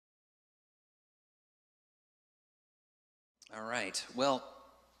All right. Well,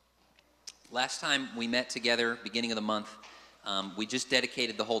 last time we met together, beginning of the month, we just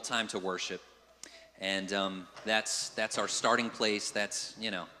dedicated the whole time to worship, and that's our starting place. That's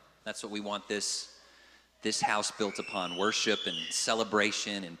what we want this house built upon: worship and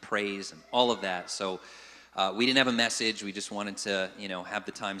celebration and praise and all of that. So we didn't have a message. We just wanted to have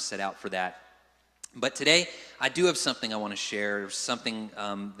the time set out for that. But today I do have something I want to share. Something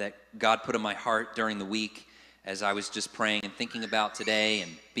that God put in my heart during the week, as I was just praying and thinking about today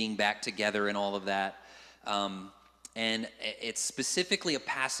and being back together and all of that. And it's specifically a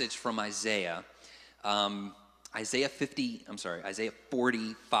passage from Isaiah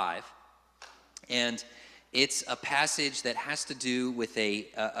 45. And it's a passage that has to do with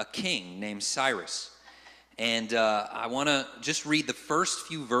a king named Cyrus. And I want to just read the first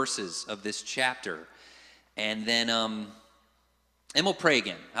few verses of this chapter, and then we'll pray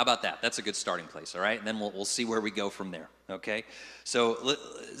again. How about that? That's a good starting place, all right? And then we'll see where we go from there, okay? So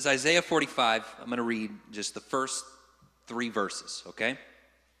it's Isaiah 45. I'm going to read just the first 3 verses, okay?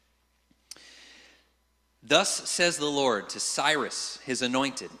 Thus says the Lord to Cyrus, his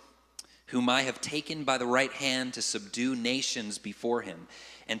anointed, whom I have taken by the right hand to subdue nations before him,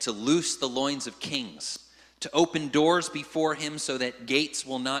 and to loose the loins of kings, to open doors before him so that gates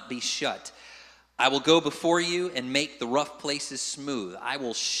will not be shut. I will go before you and make the rough places smooth. I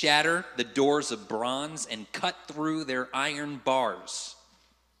will shatter the doors of bronze and cut through their iron bars.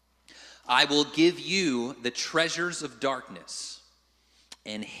 I will give you the treasures of darkness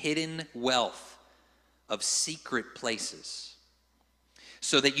and hidden wealth of secret places,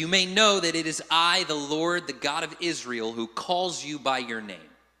 so that you may know that it is I, the Lord, the God of Israel, who calls you by your name.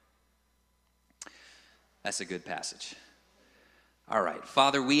 That's a good passage. All right,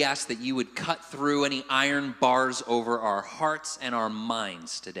 Father, we ask that you would cut through any iron bars over our hearts and our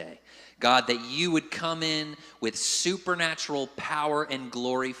minds today. God, that you would come in with supernatural power and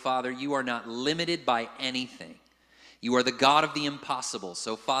glory, Father. You are not limited by anything. You are the God of the impossible.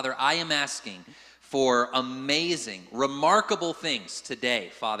 So, Father, I am asking for amazing, remarkable things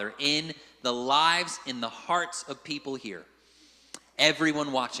today, Father, in the lives, in the hearts of people here.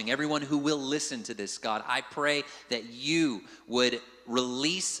 Everyone watching, everyone who will listen to this, God, I pray that you would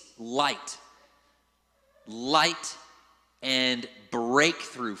release light and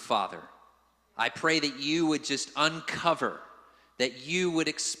breakthrough, Father. I pray that you would just uncover, that you would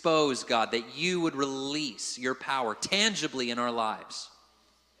expose, God, that you would release your power tangibly in our lives.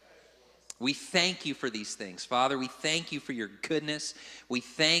 We thank you for these things, Father. We thank you for your goodness. We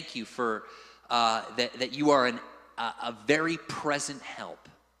thank you for that you are a very present help.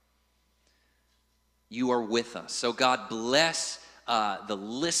 You are with us. So God, bless the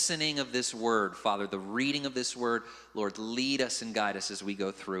listening of this word, Father, the reading of this word. Lord, lead us and guide us as we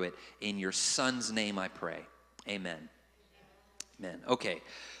go through it. In your Son's name I pray. Amen. Amen. Okay,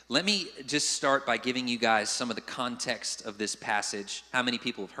 let me just start by giving you guys some of the context of this passage. How many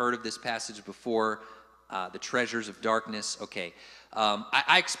people have heard of this passage before? The treasures of darkness. Okay.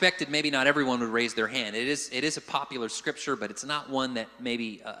 I expected maybe not everyone would raise their hand. It is a popular scripture, but it's not one that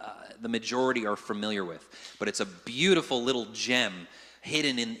maybe the majority are familiar with. But it's a beautiful little gem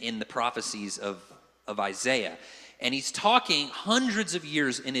hidden in the prophecies of Isaiah. And he's talking hundreds of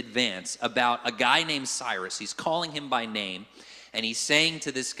years in advance about a guy named Cyrus. He's calling him by name. And he's saying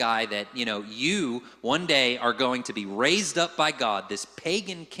to this guy that, you one day are going to be raised up by God, this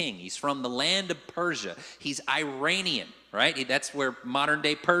pagan king. He's from the land of Persia. He's Iranian, right? That's where modern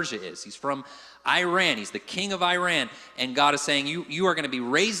day Persia is. He's from Iran. He's the king of Iran. And God is saying, you are going to be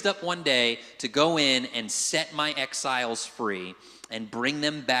raised up one day to go in and set my exiles free and bring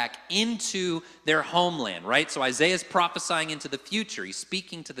them back into their homeland, right? So Isaiah is prophesying into the future. He's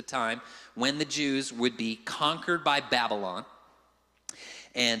speaking to the time when the Jews would be conquered by Babylon.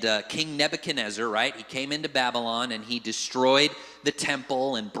 And King Nebuchadnezzar, right, he came into Babylon and he destroyed the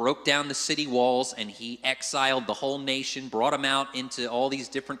temple and broke down the city walls, and he exiled the whole nation, brought them out into all these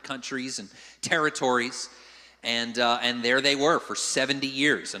different countries and territories. And there they were for 70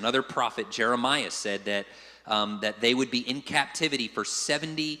 years. Another prophet, Jeremiah, said that they would be in captivity for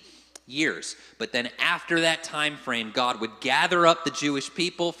 70 years. But then after that time frame, God would gather up the Jewish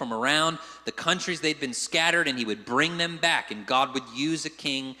people from around the countries they'd been scattered, and he would bring them back, and God would use a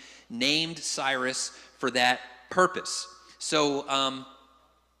king named Cyrus for that purpose. So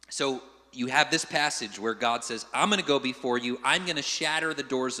you have this passage where God says, I'm going to go before you. I'm going to shatter the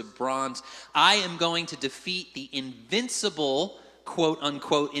doors of bronze. I am going to defeat the invincible, quote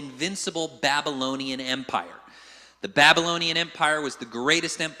unquote, invincible Babylonian Empire. The Babylonian Empire was the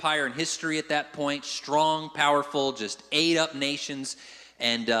greatest empire in history at that point, strong, powerful, just ate up nations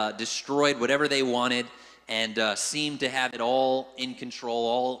and destroyed whatever they wanted. and seem to have it all in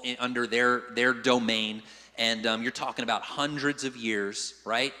control, under their domain. And you're talking about hundreds of years,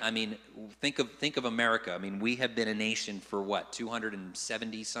 right? I mean, think of America. I mean, we have been a nation for what,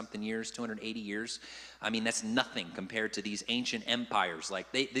 270 something years, 280 years. I mean, that's nothing compared to these ancient empires.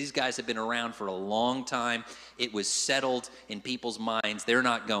 Like these guys have been around for a long time. It was settled in people's minds. They're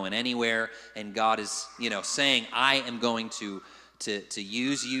not going anywhere. And God is, saying, I am going to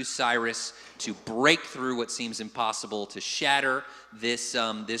use you, Cyrus, to break through what seems impossible, to shatter this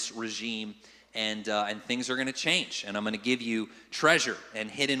regime. And things are going to change, and I'm going to give you treasure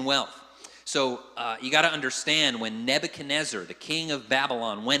and hidden wealth. So you got to understand, when Nebuchadnezzar, the king of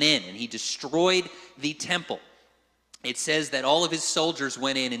Babylon, went in and he destroyed the temple, it says that all of his soldiers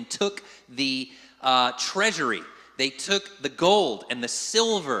went in and took the treasury. They took the gold and the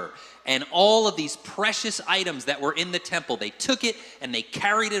silver and all of these precious items that were in the temple. They took it and they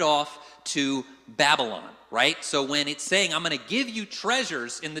carried it off to Babylon, right? So when it's saying, I'm going to give you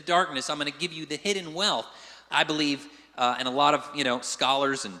treasures in the darkness, I'm going to give you the hidden wealth, I believe, and a lot of,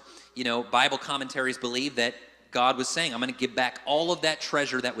 scholars and, Bible commentaries believe that God was saying, I'm going to give back all of that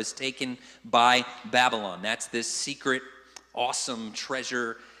treasure that was taken by Babylon. That's this secret, awesome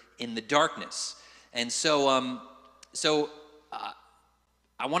treasure in the darkness. And so,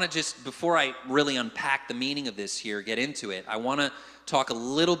 I want to just, before I really unpack the meaning of this here, get into it, I want to talk a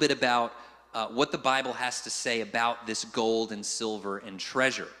little bit about what the Bible has to say about this gold and silver and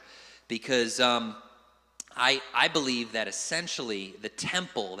treasure. Because I believe that essentially the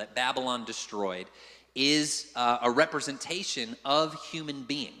temple that Babylon destroyed is a representation of human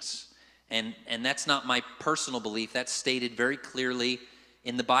beings. And that's not my personal belief. That's stated very clearly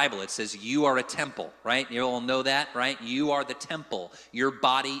in the Bible. It says, you are a temple, right? You all know that, right? You are the temple. Your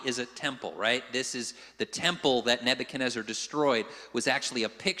body is a temple, right? This is the temple that Nebuchadnezzar destroyed, was actually a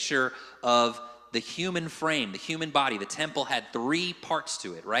picture of the human frame, the human body. The temple had three parts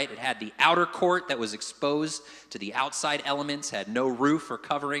to it, right? It had the outer court that was exposed to the outside elements, had no roof or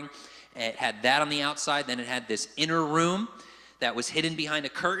covering. It had that on the outside. Then it had this inner room that was hidden behind a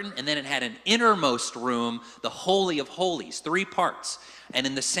curtain, and then it had an innermost room, the Holy of Holies, three parts. And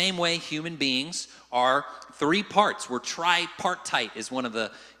in the same way, human beings are three parts. We're tripartite is one of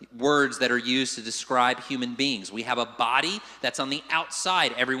the words that are used to describe human beings. We have a body that's on the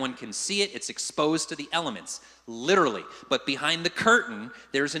outside. Everyone can see it. It's exposed to the elements, literally. But behind the curtain,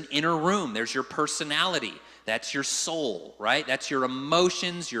 there's an inner room. There's your personality. That's your soul, right? That's your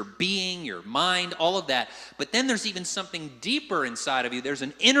emotions, your being, your mind, all of that. But then there's even something deeper inside of you. There's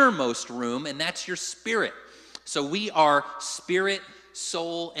an innermost room, and that's your spirit. So we are spirit,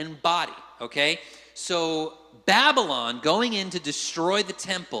 soul, and body, okay? So Babylon going in to destroy the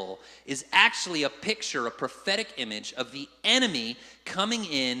temple is actually a picture, a prophetic image of the enemy coming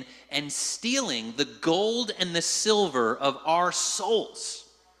in and stealing the gold and the silver of our souls,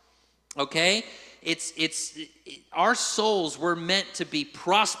 okay? Our souls were meant to be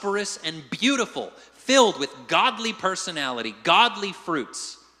prosperous and beautiful, filled with godly personality, godly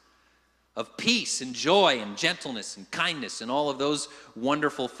fruits of peace and joy and gentleness and kindness and all of those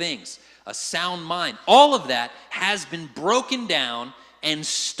wonderful things. A sound mind. All of that has been broken down and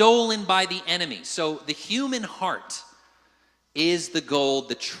stolen by the enemy. So the human heart is the gold,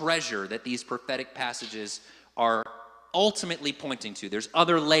 the treasure that these prophetic passages are ultimately pointing to. There's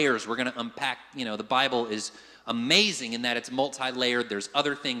other layers we're going to unpack. The Bible is amazing in that it's multi-layered. There's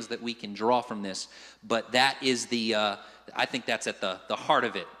other things that we can draw from this, but that is I think that's at the heart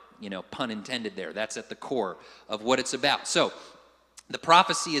of it, pun intended there. That's at the core of what it's about. So the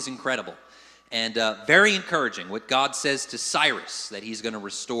prophecy is incredible and very encouraging. What God says to Cyrus, that he's going to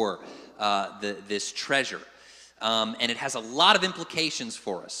restore this treasure. And it has a lot of implications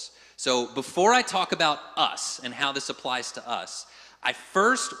for us. So before I talk about us and how this applies to us, I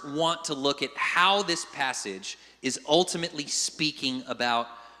first want to look at how this passage is ultimately speaking about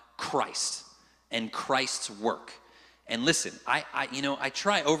Christ and Christ's work. And listen, I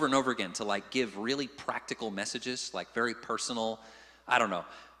try over and over again to give really practical messages, very personal,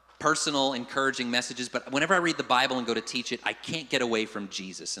 personal, encouraging messages. But whenever I read the Bible and go to teach it, I can't get away from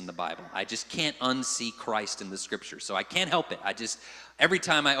Jesus in the Bible. I just can't unsee Christ in the Scriptures. So I can't help it. Every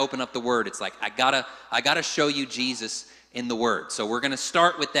time I open up the Word, it's like I gotta show you Jesus in the Word. So we're going to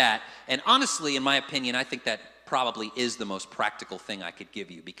start with that. And honestly, in my opinion, I think that probably is the most practical thing I could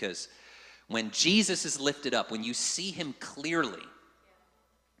give you, because when Jesus is lifted up, when you see him clearly,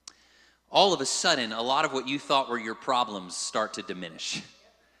 all of a sudden, a lot of what you thought were your problems start to diminish.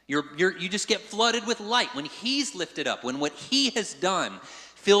 You just get flooded with light when he's lifted up, when what he has done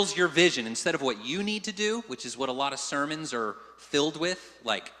fills your vision instead of what you need to do, which is what a lot of sermons are filled with,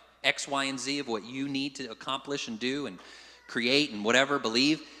 X, Y, and Z of what you need to accomplish and do and create and whatever,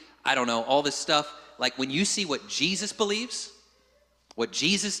 believe. I don't know, all this stuff. Like when you see what Jesus believes, what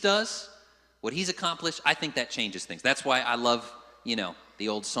Jesus does, what he's accomplished, I think that changes things. That's why I love, the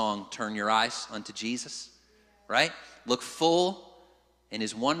old song, Turn Your Eyes Unto Jesus, right? Look full in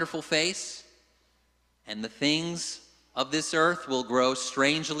his wonderful face, and the things of this earth will grow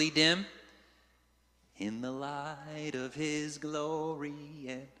strangely dim in the light of his glory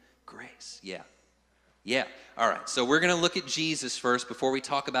and grace. Yeah. All right, so we're going to look at Jesus first before we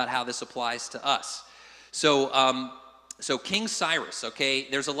talk about how this applies to us. So King Cyrus, okay,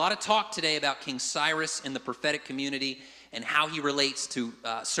 there's a lot of talk today about King Cyrus in the prophetic community and how he relates to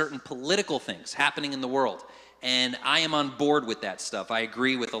certain political things happening in the world. And I am on board with that stuff. I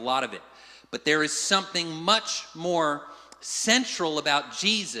agree with a lot of it. But there is something much more central about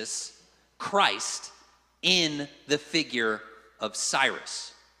Jesus Christ in the figure of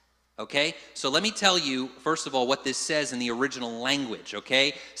Cyrus. Okay? So let me tell you, first of all, what this says in the original language,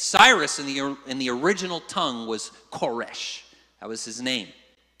 okay? Cyrus in the original tongue was Koresh. That was his name,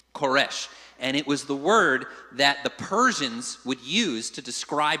 Koresh. And it was the word that the Persians would use to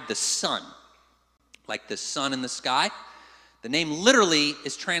describe the sun, like the sun in the sky. The name literally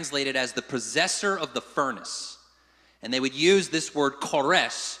is translated as the possessor of the furnace. And they would use this word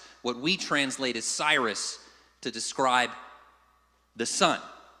Koresh, what we translate as Cyrus, to describe the sun.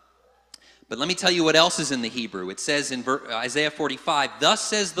 But let me tell you what else is in the Hebrew. It says in Isaiah 45, "Thus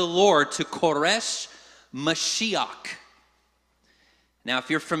says the Lord to Koresh Mashiach." Now,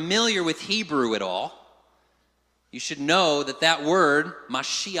 if you're familiar with Hebrew at all, you should know that that word,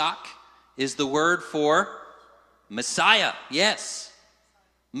 Mashiach, is the word for Messiah. Yes,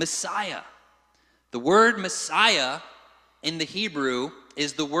 Messiah. The word Messiah in the Hebrew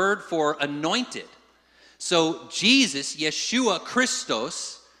is the word for anointed. So Jesus, Yeshua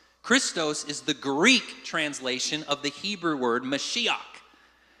Christos is the Greek translation of the Hebrew word Mashiach,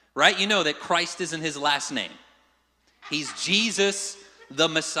 right? You know that Christ isn't his last name. He's Jesus the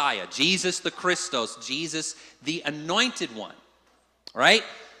Messiah, Jesus the Christos, Jesus the anointed one, right?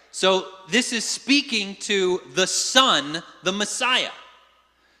 So this is speaking to the Son, the Messiah.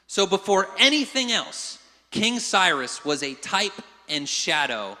 So before anything else, King Cyrus was a type and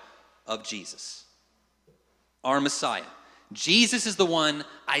shadow of Jesus, our Messiah. Jesus is the one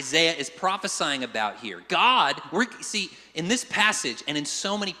Isaiah is prophesying about here. God, see, in this passage and in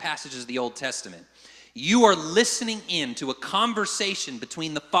so many passages of the Old Testament, you are listening in to a conversation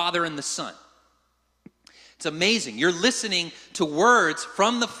between the Father and the Son. It's amazing. You're listening to words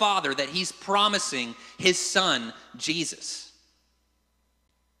from the Father that he's promising his Son, Jesus.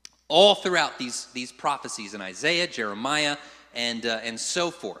 All throughout these prophecies in Isaiah, Jeremiah, and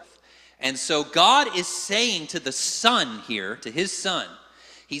so forth. And so God is saying to the Son here, to his Son,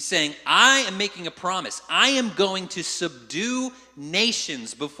 he's saying, I am making a promise. I am going to subdue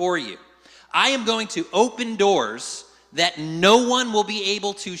nations before you. I am going to open doors that no one will be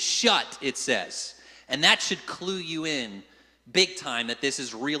able to shut, it says. And that should clue you in big time that this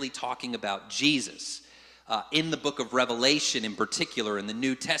is really talking about Jesus. In the book of Revelation in particular, in the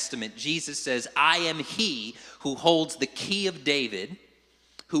New Testament, Jesus says, I am he who holds the key of David,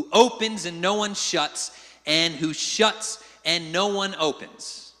 who opens and no one shuts, and who shuts and no one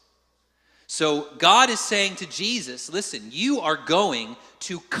opens. So God is saying to Jesus, listen, you are going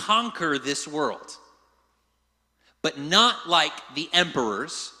to conquer this world, but not like the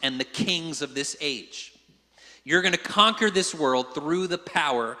emperors and the kings of this age. You're going to conquer this world through the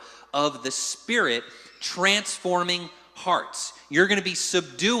power of the Spirit transforming hearts. You're going to be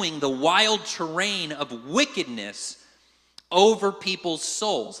subduing the wild terrain of wickedness over people's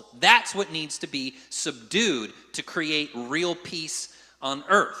souls. That's what needs to be subdued to create real peace on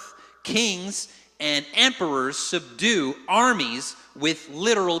earth. Kings and emperors subdue armies with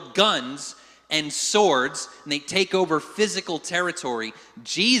literal guns and swords, and they take over physical territory.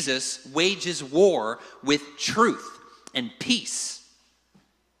 Jesus wages war with truth and peace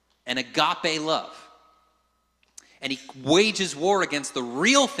and agape love. And he wages war against the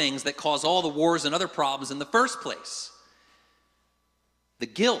real things that cause all the wars and other problems in the first place. The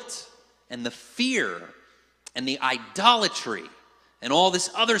guilt and the fear and the idolatry and all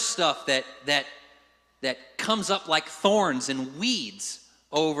this other stuff that comes up like thorns and weeds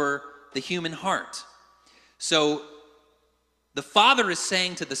over the human heart. So the Father is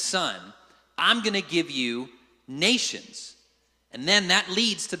saying to the Son, I'm going to give you nations. And then that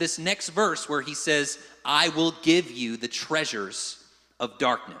leads to this next verse where he says, I will give you the treasures of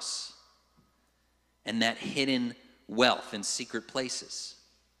darkness and that hidden wealth in secret places.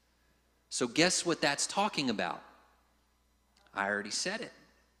 So guess what that's talking about? I already said it.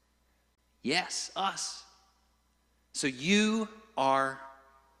 Yes, us. So you are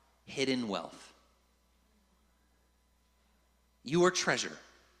hidden wealth. You are treasure.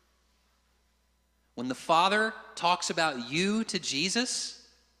 When the Father talks about you to Jesus,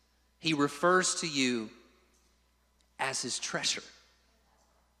 he refers to you as his treasure.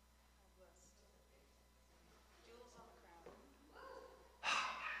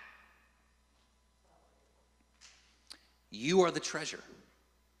 You are the treasure.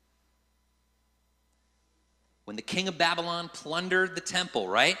 When the king of Babylon plundered the temple,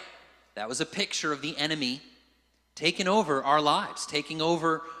 right? That was a picture of the enemy taking over our lives, taking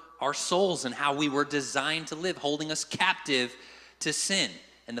over our souls and how we were designed to live, holding us captive to sin.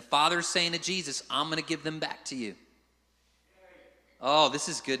 And the Father's saying to Jesus, I'm going to give them back to you. Oh, this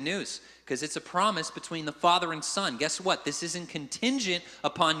is good news, because it's a promise between the Father and Son. Guess what? This isn't contingent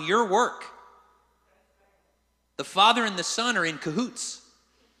upon your work. The Father and the Son are in cahoots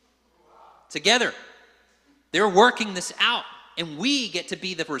together. They're working this out, and we get to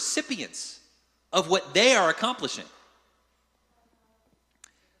be the recipients of what they are accomplishing.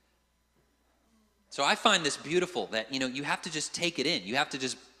 So I find this beautiful that, you have to just take it in. You have to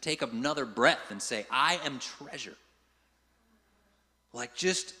just take another breath and say, I am treasure. Like,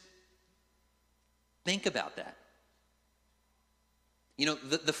 just think about that.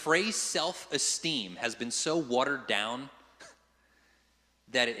 The phrase self-esteem has been so watered down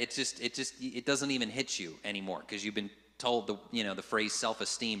that it doesn't even hit you anymore, because you've been told the phrase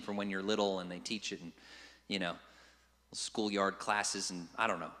self-esteem from when you're little, and they teach it in schoolyard classes, and I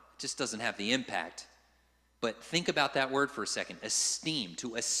don't know, it just doesn't have the impact. But think about that word for a second. Esteem.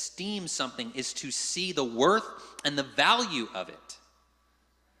 To esteem something is to see the worth and the value of it.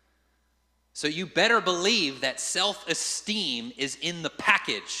 So you better believe that self-esteem is in the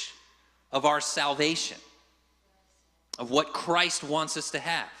package of our salvation, of what Christ wants us to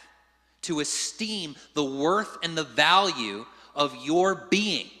have. To esteem the worth and the value of your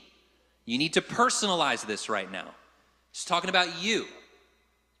being. You need to personalize this right now. Just talking about you.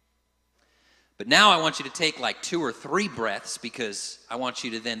 But now I want you to take like 2 or 3 breaths, because I want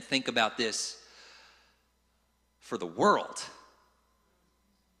you to then think about this for the world.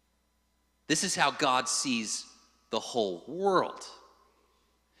 This is how God sees the whole world.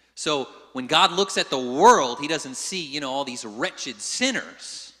 So when God looks at the world, he doesn't see, all these wretched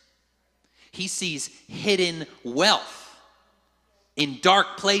sinners. He sees hidden wealth in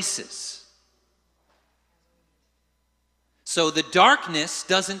dark places. So the darkness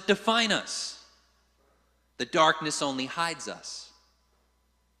doesn't define us. The darkness only hides us.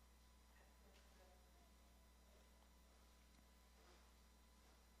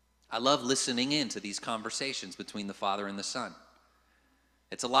 I love listening in to these conversations between the Father and the Son.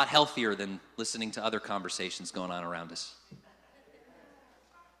 It's a lot healthier than listening to other conversations going on around us.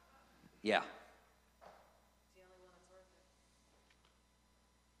 Yeah.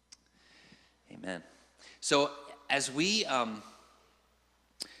 Amen. So as we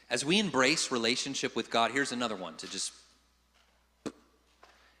embrace relationship with God, here's another one to just,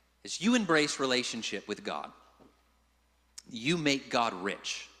 as you embrace relationship with God, you make God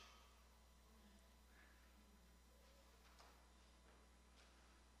rich.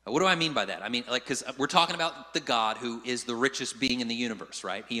 What do I mean by that? I mean, because we're talking about the God who is the richest being in the universe,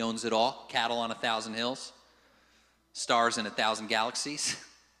 right? He owns it all. Cattle on 1,000 hills, stars in 1,000 galaxies,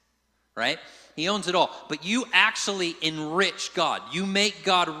 right? He owns it all. But you actually enrich God. You make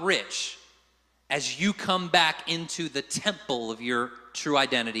God rich as you come back into the temple of your true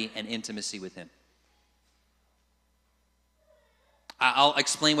identity and intimacy with him. I'll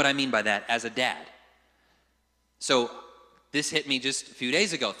explain what I mean by that as a dad. So this hit me just a few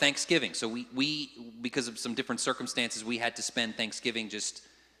days ago, Thanksgiving. So we because of some different circumstances, we had to spend Thanksgiving just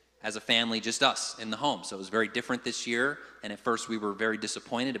as a family, just us in the home. So it was very different this year, and at first we were very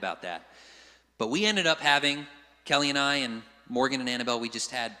disappointed about that. But we ended up having, Kelly and I and Morgan and Annabelle, we just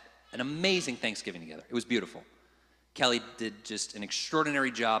had an amazing Thanksgiving together. It was beautiful. Kelly did just an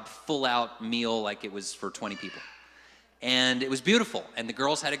extraordinary job, full out meal like it was for 20 people. And it was beautiful, and the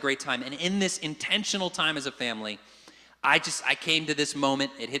girls had a great time. And in this intentional time as a family, I came to this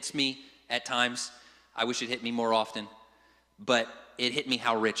moment. It hits me at times. I wish it hit me more often. But it hit me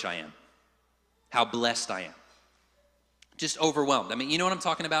how rich I am, how blessed I am. Just overwhelmed. I mean, you know what I'm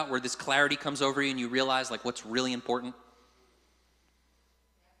talking about? Where this clarity comes over you and you realize like what's really important,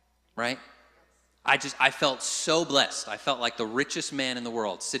 right? I felt so blessed. I felt like the richest man in the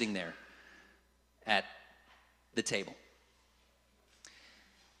world sitting there at the table.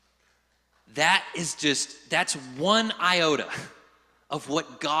 That's one iota of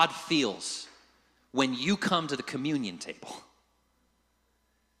what God feels when you come to the communion table.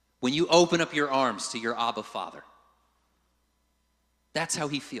 when you open up your arms to your Abba Father. That's how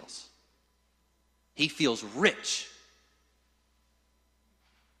he feels. He feels rich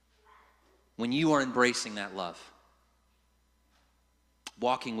when you are embracing that love,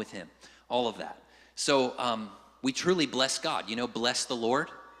 walking with him, all of that. So we truly bless God. You know, bless the Lord.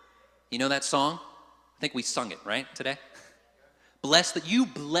 You know that song? I think we sung it, right, today? You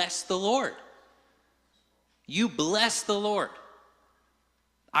bless the Lord. You bless the Lord.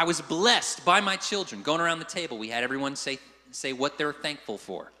 I was blessed by my children. Going around the table, we had everyone say what they're thankful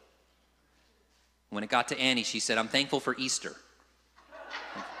for. When it got to Annie, she said, I'm thankful for Easter.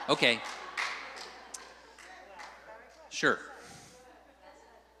 Okay. Sure.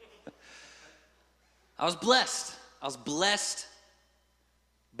 I was blessed. I was blessed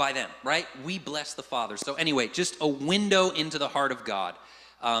by them, right? We bless the Father. So anyway, just a window into the heart of God.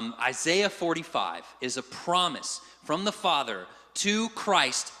 Isaiah 45 is a promise from the Father to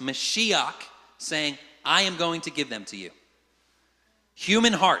Christ, Mashiach, saying, I am going to give them to you.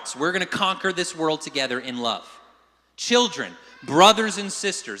 Human hearts, we're going to conquer this world together in love. Children, brothers and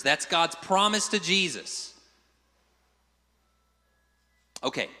sisters, that's God's promise to Jesus.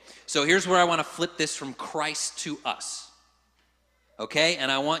 Okay, so here's where I want to flip this from Christ to us. Okay,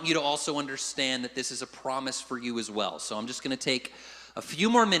 and I want you to also understand that this is a promise for you as well. So I'm just going to take a few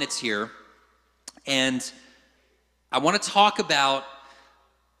more minutes here, and I want to talk about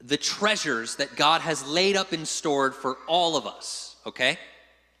the treasures that God has laid up and stored for all of us, okay?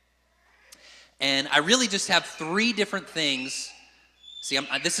 And I really just have three different things. See,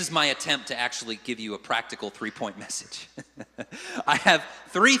 this is my attempt to actually give you a practical three-point message. I have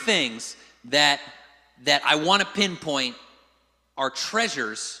three things that I want to pinpoint are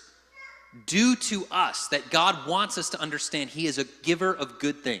treasures due to us, that God wants us to understand he is a giver of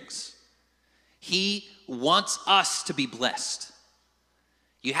good things. He wants us to be blessed.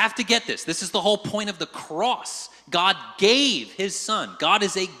 You have to get this. This is the whole point of the cross. God gave his son. God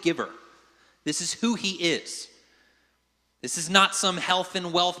is a giver. This is who he is. This is not some health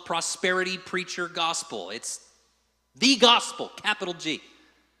and wealth prosperity preacher gospel. It's the gospel, capital G.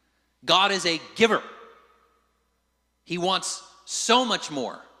 God is a giver. He wants so much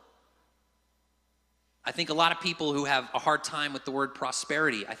more. I think a lot of people who have a hard time with the word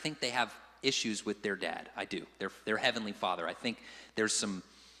prosperity, I think they have issues with their dad. I do. Their heavenly father. I think there's some,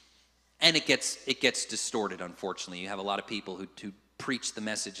 and it gets distorted, unfortunately. You have a lot of people who preach the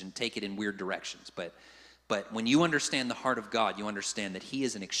message and take it in weird directions. But when you understand the heart of God, you understand that he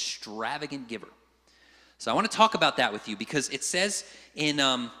is an extravagant giver. So I want to talk about that with you because it says in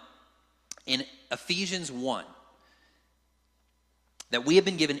Ephesians 1 that we have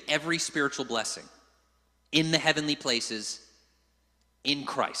been given every spiritual blessing in the heavenly places in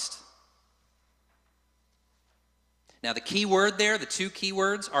Christ. Now the key word there, the two key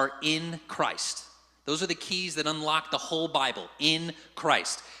words are in Christ. Those are the keys that unlock the whole Bible, in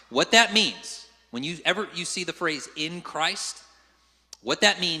Christ. What that means, when you see the phrase in Christ, what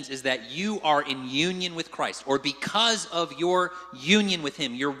that means is that you are in union with Christ, or because of your union with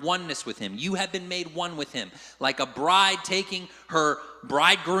him, your oneness with him, you have been made one with him. Like a bride taking her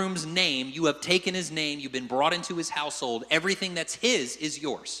bridegroom's name, you have taken his name, you've been brought into his household. Everything that's his is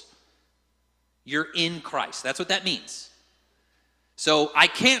yours. You're in Christ. That's what that means. So I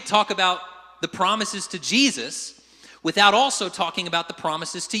can't talk about the promises to Jesus without also talking about the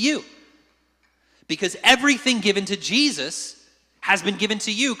promises to you. Because everything given to Jesus has been given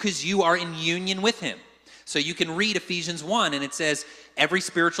to you because you are in union with him. So you can read Ephesians 1 and it says, every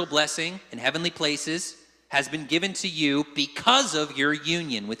spiritual blessing in heavenly places has been given to you because of your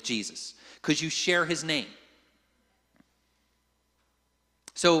union with Jesus, because you share his name.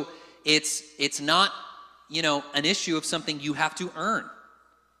 So it's not, an issue of something you have to earn.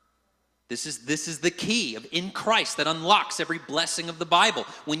 This is the key of in Christ that unlocks every blessing of the Bible.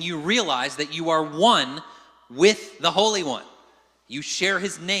 When you realize that you are one with the Holy One. You share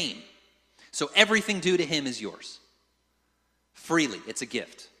his name. So everything due to him is yours. Freely. It's a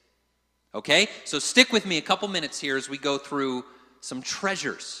gift. Okay? So stick with me a couple minutes here as we go through some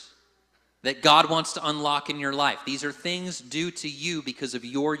treasures that God wants to unlock in your life. These are things due to you because of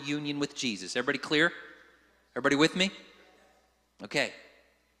your union with Jesus. Everybody clear? Everybody with me? Okay.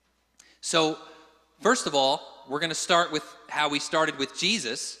 So, first of all, we're going to start with how we started with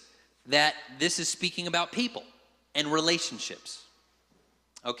Jesus, that this is speaking about people and relationships.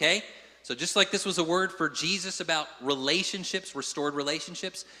 Okay? So just like this was a word for Jesus about relationships, restored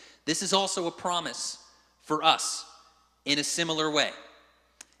relationships, this is also a promise for us in a similar way.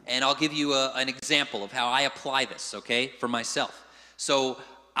 And I'll give you an example of how I apply this, okay, for myself. So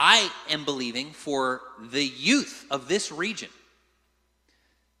I am believing for the youth of this region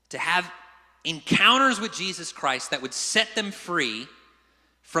to have encounters with Jesus Christ that would set them free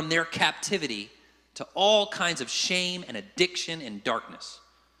from their captivity to all kinds of shame and addiction and darkness.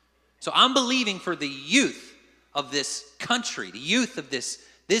 So I'm believing for the youth of this country, the youth of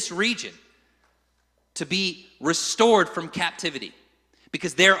this region, to be restored from captivity.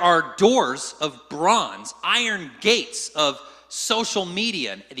 Because there are doors of bronze, iron gates of social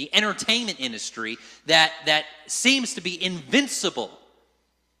media, the entertainment industry that seems to be invincible,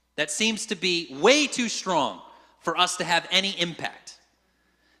 that seems to be way too strong for us to have any impact.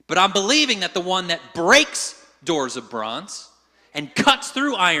 But I'm believing that the one that breaks doors of bronze and cuts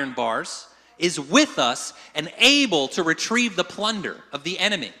through iron bars is with us and able to retrieve the plunder of the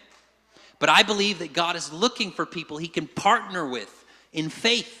enemy. But I believe that God is looking for people he can partner with in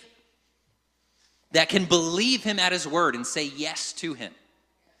faith, that can believe him at his word and say yes to him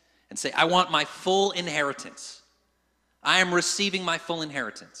and say, I want my full inheritance. I am receiving my full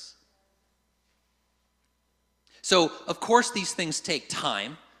inheritance. So, of course, these things take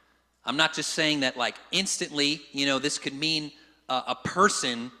time. I'm not just saying that like instantly, this could mean a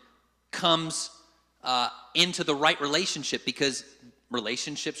person comes into the right relationship, because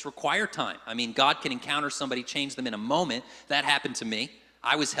relationships require time. I mean, God can encounter somebody, change them in a moment. That happened to me.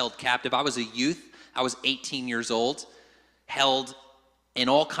 I was held captive. I was a youth. I was 18 years old, held in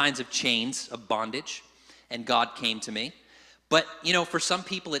all kinds of chains of bondage, and God came to me. But, for some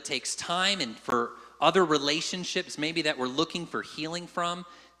people it takes time, and for other relationships maybe that we're looking for healing from,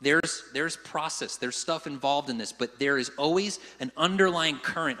 there's process, there's stuff involved in this, but there is always an underlying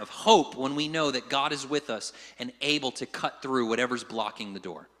current of hope when we know that God is with us and able to cut through whatever's blocking the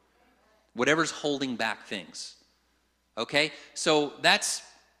door, whatever's holding back things. Okay? So that's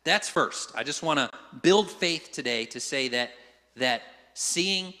first. I just want to build faith today to say that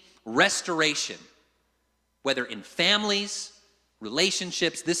seeing restoration, whether in families,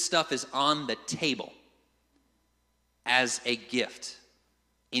 relationships, this stuff is on the table as a gift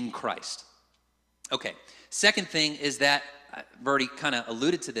in Christ. Okay, second thing is that, I've already kind of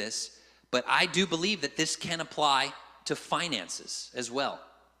alluded to this, but I do believe that this can apply to finances as well.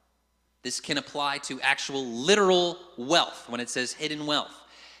 This can apply to actual literal wealth when it says hidden wealth.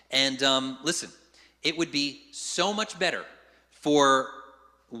 And listen, it would be so much better for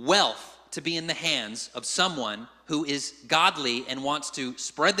wealth to be in the hands of someone who is godly and wants to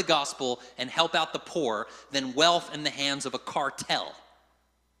spread the gospel and help out the poor than wealth in the hands of a cartel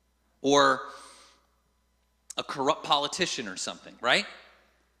or a corrupt politician or something, right?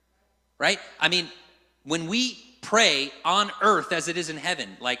 Right? I mean, when we pray on earth as it is in heaven,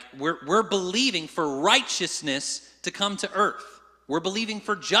 like we're believing for righteousness to come to earth. We're believing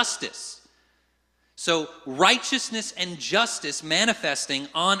for justice. So righteousness and justice manifesting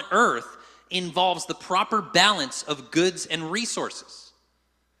on earth involves the proper balance of goods and resources.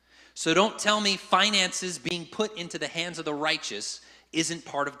 So don't tell me finances being put into the hands of the righteous isn't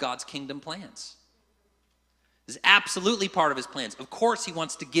part of God's kingdom plans. It's absolutely part of his plans. Of course, he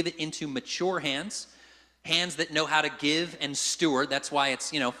wants to give it into mature hands that know how to give and steward. That's why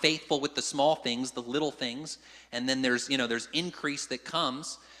it's, faithful with the small things, the little things, and then there's increase that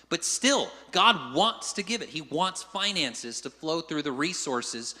comes. But still, God wants to give it. He wants finances to flow through the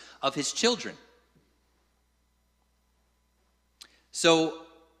resources of his children. So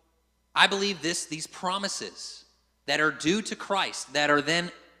I believe these promises that are due to Christ, that are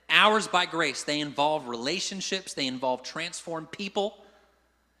then ours by grace, they involve relationships, they involve transformed people,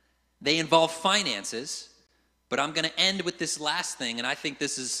 they involve finances. But I'm going to end with this last thing, and I think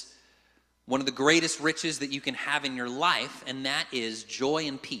this is one of the greatest riches that you can have in your life, and that is joy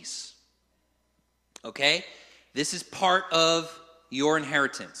and peace. Okay? This is part of your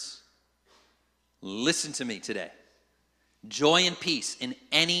inheritance. Listen to me today. Joy and peace in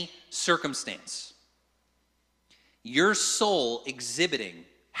any circumstance. Your soul exhibiting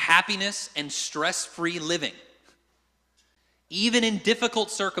happiness and stress-free living, even in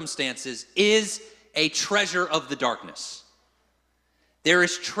difficult circumstances, is a treasure of the darkness. There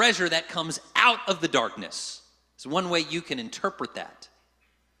is treasure that comes out of the darkness. It's one way you can interpret that.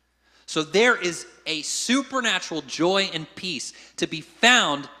 So there is a supernatural joy and peace to be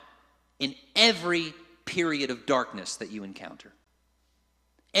found in every period of darkness that you encounter.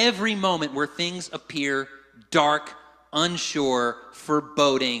 Every moment where things appear dark, unsure,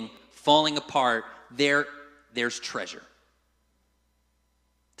 foreboding, falling apart, there's treasure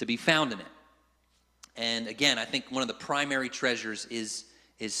to be found in it. And again, I think one of the primary treasures is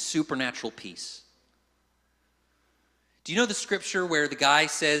supernatural peace. Do you know the scripture where the guy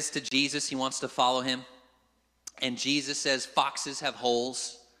says to Jesus he wants to follow him? And Jesus says, foxes have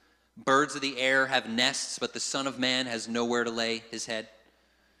holes, birds of the air have nests, but the Son of Man has nowhere to lay his head.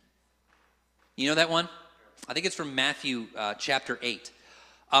 You know that one? I think it's from Matthew chapter 8.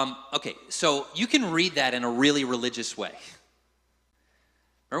 Okay, so you can read that in a really religious way.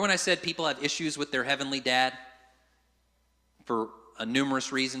 Remember when I said people have issues with their heavenly dad for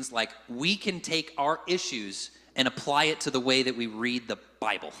numerous reasons? Like, we can take our issues and apply it to the way that we read the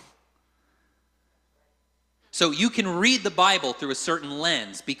Bible. So you can read the Bible through a certain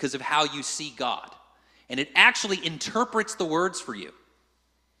lens because of how you see God. And it actually interprets the words for you.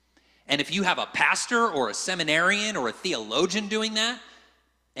 And if you have a pastor or a seminarian or a theologian doing that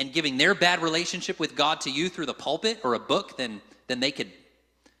and giving their bad relationship with God to you through the pulpit or a book, then they could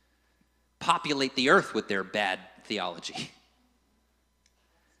populate the earth with their bad theology.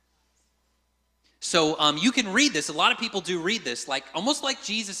 So you can read this. A lot of people do read this, like almost like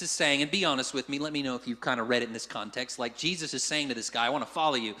Jesus is saying, and be honest with me, let me know if you've kind of read it in this context, like Jesus is saying to this guy, I want to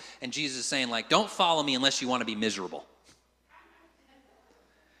follow you, and Jesus is saying, like, don't follow me unless you want to be miserable.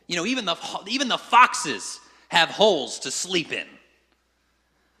 You know, even the foxes have holes to sleep in.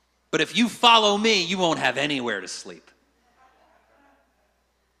 But if you follow me, you won't have anywhere to sleep.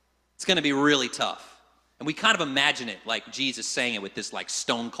 It's going to be really tough. And we kind of imagine it like Jesus saying it with this like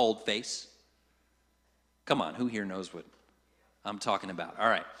stone cold face. Come on, who here knows what I'm talking about? All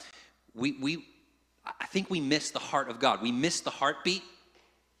right. I think we miss the heart of God. We miss the heartbeat,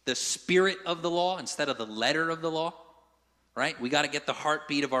 the spirit of the law instead of the letter of the law, right? We got to get the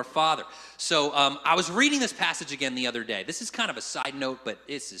heartbeat of our Father. So I was reading this passage again the other day. This is kind of a side note, but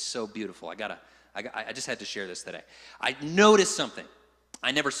this is so beautiful. I just had to share this today. I noticed something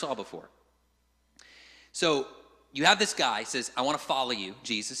I never saw before. So you have this guy says, I want to follow you,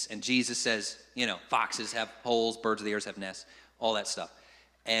 Jesus. And Jesus says, you know, foxes have holes, birds of the air have nests, all that stuff.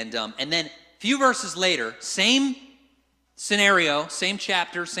 And then a few verses later, same scenario, same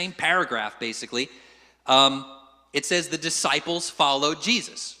chapter, same paragraph, basically. It says the disciples followed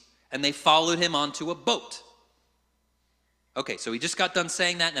Jesus. And they followed him onto a boat. Okay, so he just got done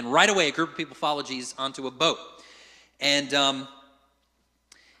saying that. And then right away, a group of people followed Jesus onto a boat. And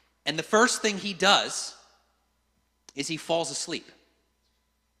the first thing he does is he falls asleep.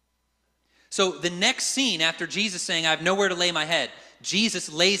 So the next scene after Jesus saying, I have nowhere to lay my head,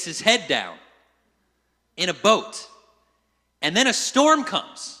 Jesus lays his head down in a boat. And then a storm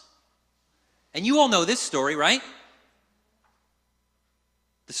comes. And you all know this story, right?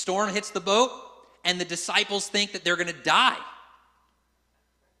 The storm hits the boat, and the disciples think that they're going to die.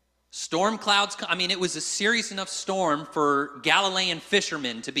 Storm clouds come. I mean, it was a serious enough storm for Galilean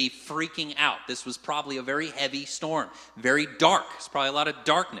fishermen to be freaking out. This was probably a very heavy storm, very dark. It's probably a lot of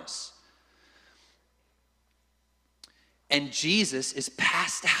darkness. And Jesus is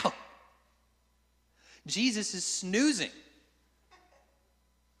passed out. Jesus is snoozing.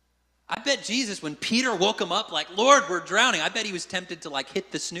 I bet Jesus, when Peter woke him up, like, Lord, we're drowning, I bet he was tempted to, like,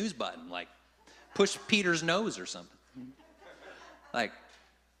 hit the snooze button, like, push Peter's nose or something. Like,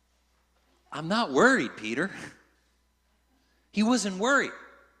 I'm not worried, Peter. He wasn't worried.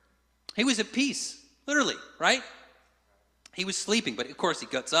 He was at peace, literally, right? He was sleeping, but of course he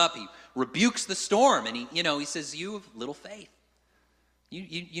gets up, he rebukes the storm, and he says, you have little faith.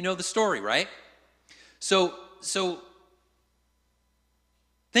 You know the story, right? So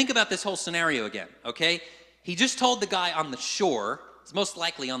think about this whole scenario again, okay? He just told the guy on the shore, it's most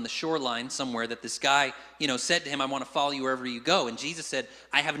likely on the shoreline somewhere, that this guy, said to him, I want to follow you wherever you go. And Jesus said,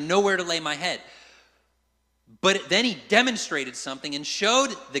 I have nowhere to lay my head. But then he demonstrated something and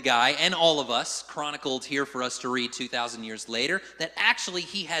showed the guy and all of us, chronicled here for us to read 2,000 years later, that actually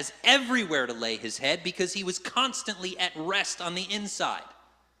he has everywhere to lay his head because he was constantly at rest on the inside.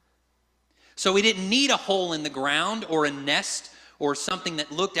 So he didn't need a hole in the ground or a nest or something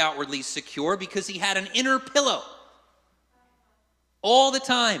that looked outwardly secure because he had an inner pillow all the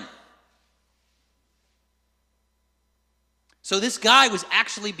time. So this guy was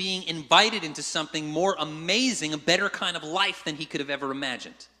actually being invited into something more amazing, a better kind of life than he could have ever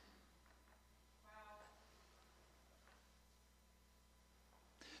imagined.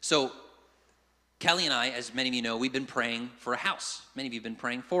 So Kelly and I, as many of you know, we've been praying for a house. Many of you have been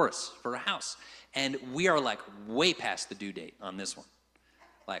praying for us for a house. And we are like way past the due date on this one.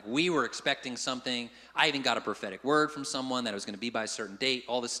 Like, we were expecting something. I even got a prophetic word from someone that it was going to be by a certain date,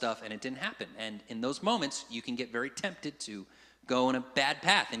 all this stuff, and it didn't happen. And in those moments, you can get very tempted to go in a bad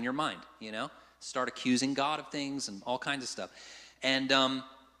path in your mind, start accusing God of things and all kinds of stuff. And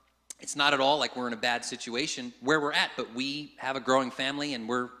it's not at all like we're in a bad situation where we're at, but we have a growing family, and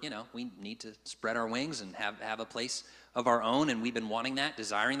we need to spread our wings and have a place of our own, and we've been wanting that,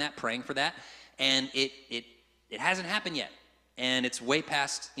 desiring that, praying for that, and it hasn't happened yet. And it's way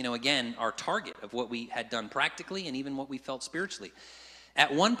past, again, our target of what we had done practically and even what we felt spiritually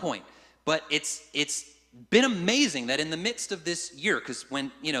at one point. But it's been amazing that in the midst of this year, because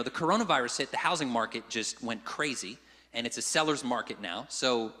when the coronavirus hit, the housing market just went crazy, and it's a seller's market now.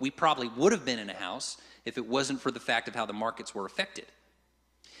 So we probably would have been in a house if it wasn't for the fact of how the markets were affected.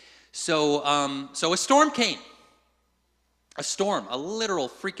 So a storm came. A storm, a literal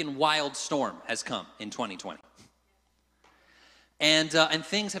freaking wild storm has come in 2020. And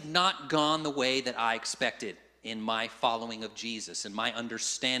things have not gone the way that I expected in my following of Jesus and my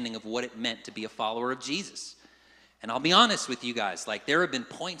understanding of what it meant to be a follower of Jesus. And I'll be honest with you guys, like there have been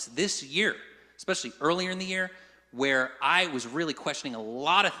points this year, especially earlier in the year, where I was really questioning a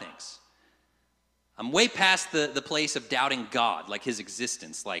lot of things. I'm way past the place of doubting God, like his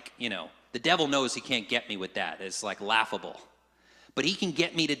existence. Like, the devil knows he can't get me with that. It's like laughable. But he can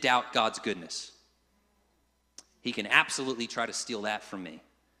get me to doubt God's goodness. He can absolutely try to steal that from me.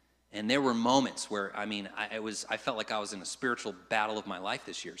 And there were moments where, I felt like I was in a spiritual battle of my life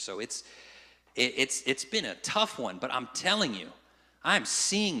this year. So it's been a tough one, but I'm telling you, I'm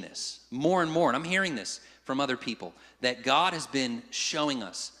seeing this more and more, and I'm hearing this from other people, that God has been showing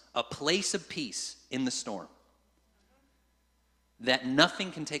us a place of peace in the storm that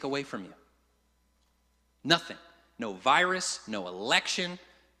nothing can take away from you. Nothing. No virus, no election,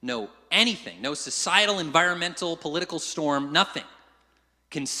 no anything, no societal, environmental, political storm, nothing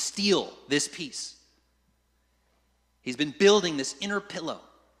can steal this peace. He's been building this inner pillow.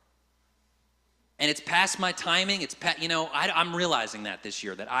 And it's past my timing. I'm realizing that this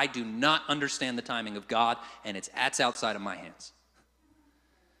year, that I do not understand the timing of God, and it's outside of my hands.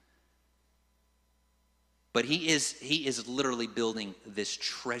 But he is literally building this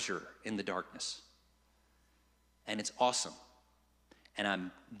treasure in the darkness. And it's awesome. And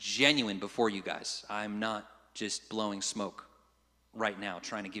I'm genuine before you guys. I'm not just blowing smoke right now,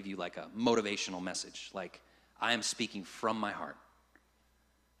 trying to give you like a motivational message. Like, I am speaking from my heart.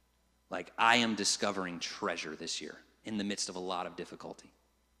 Like, I am discovering treasure this year in the midst of a lot of difficulty.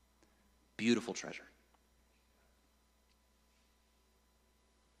 Beautiful treasure.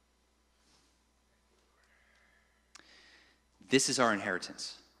 This is our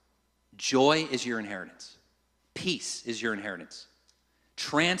inheritance. Joy is your inheritance. Peace is your inheritance.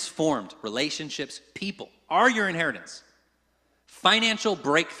 Transformed relationships, people are your inheritance. Financial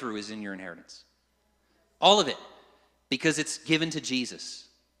breakthrough is in your inheritance. All of it, because it's given to Jesus.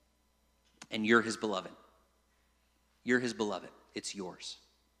 And you're his beloved. You're his beloved. It's yours.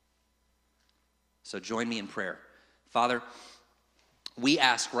 So join me in prayer. Father, we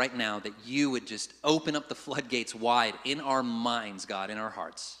ask right now that you would just open up the floodgates wide in our minds, God, in our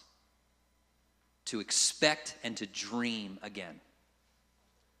hearts, to expect and to dream again.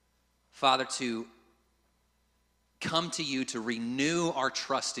 Father, to come to you to renew our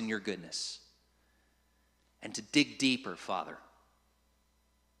trust in your goodness and to dig deeper, Father,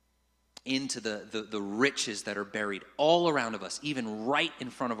 into the riches that are buried all around of us, even right in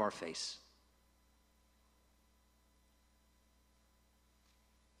front of our face.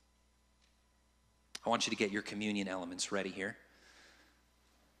 I want you to get your communion elements ready here.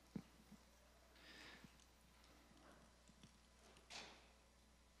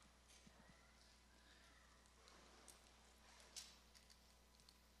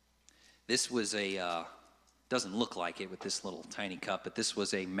 This was doesn't look like it with this little tiny cup, but this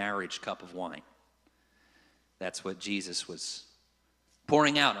was a marriage cup of wine. That's what Jesus was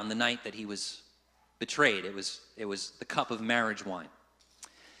pouring out on the night that he was betrayed. It was the cup of marriage wine.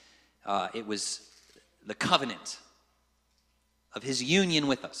 It was the covenant of his union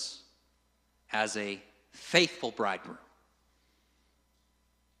with us as a faithful bridegroom.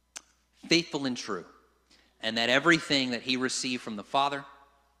 Faithful and true. And that everything that he received from the Father,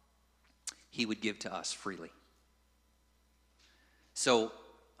 he would give to us freely. So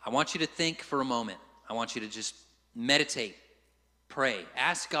I want you to think for a moment. I want you to just meditate, pray,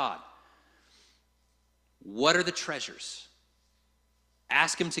 ask God, what are the treasures?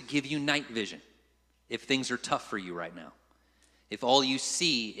 Ask him to give you night vision if things are tough for you right now. If all you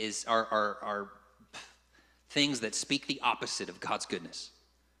see are things that speak the opposite of God's goodness.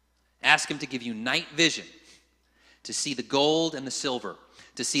 Ask him to give you night vision, to see the gold and the silver,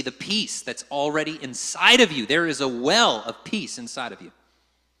 to see the peace that's already inside of you. There is a well of peace inside of you.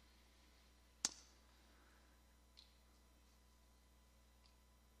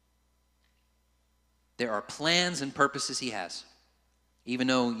 There are plans and purposes he has, even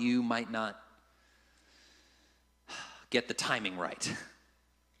though you might not get the timing right.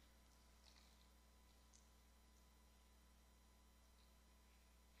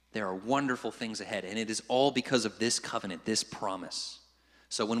 There are wonderful things ahead, and it is all because of this covenant, this promise.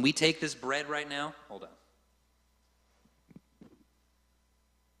 So when we take this bread right now, hold on.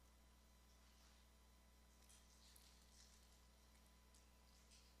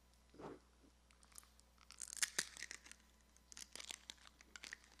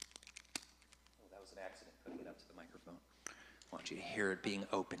 I want you to hear it being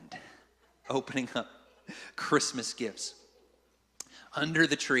opened. Opening up Christmas gifts. Under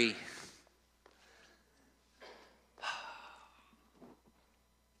the tree.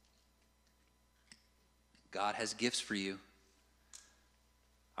 God has gifts for you.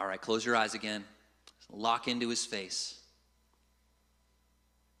 All right, close your eyes again. Lock into his face.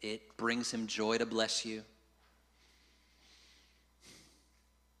 It brings him joy to bless you.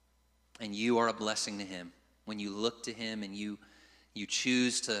 And you are a blessing to him. When you look to him and you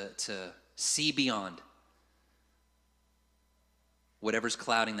choose to see beyond whatever's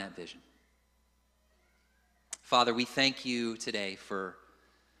clouding that vision. Father, we thank you today for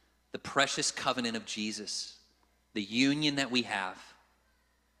the precious covenant of Jesus, the union that we have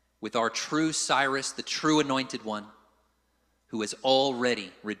with our true Cyrus, the true anointed one, who has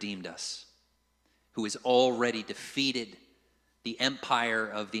already redeemed us, who has already defeated the empire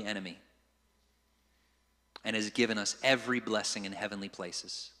of the enemy, and has given us every blessing in heavenly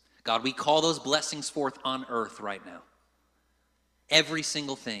places. God, we call those blessings forth on earth right now. Every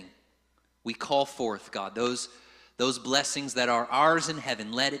single thing we call forth, God, those blessings that are ours in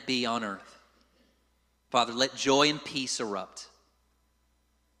heaven, let it be on earth. Father, let joy and peace erupt.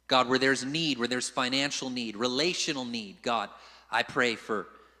 God, where there's need, where there's financial need, relational need, God, I pray for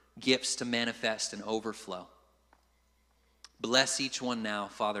gifts to manifest and overflow. Bless each one now,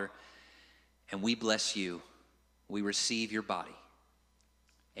 Father, and we bless you. We receive your body.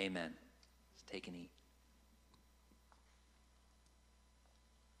 Amen. Let's take and eat.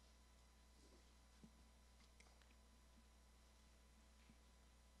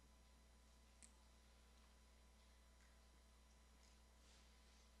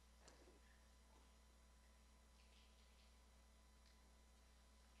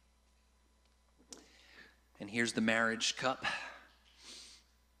 And here's the marriage cup.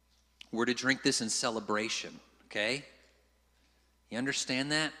 We're to drink this in celebration, okay? You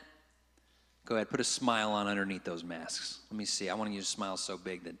understand that? Go ahead, put a smile on underneath those masks. Let me see. I want you to smile so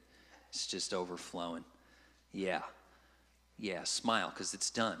big that it's just overflowing. Yeah, smile, because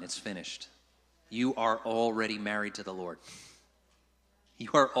it's done. It's finished. You are already married to the Lord. You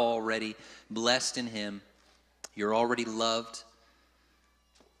are already blessed in him. You're already loved.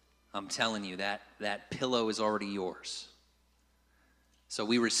 I'm telling you, that pillow is already yours. So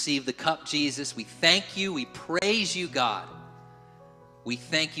we receive the cup, Jesus. We thank you. We praise you, God. We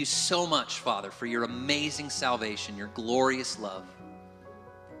thank you so much, Father, for your amazing salvation, your glorious love.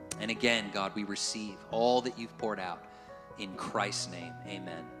 And again, God, we receive all that you've poured out. In Christ's name,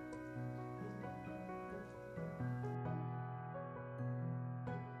 amen.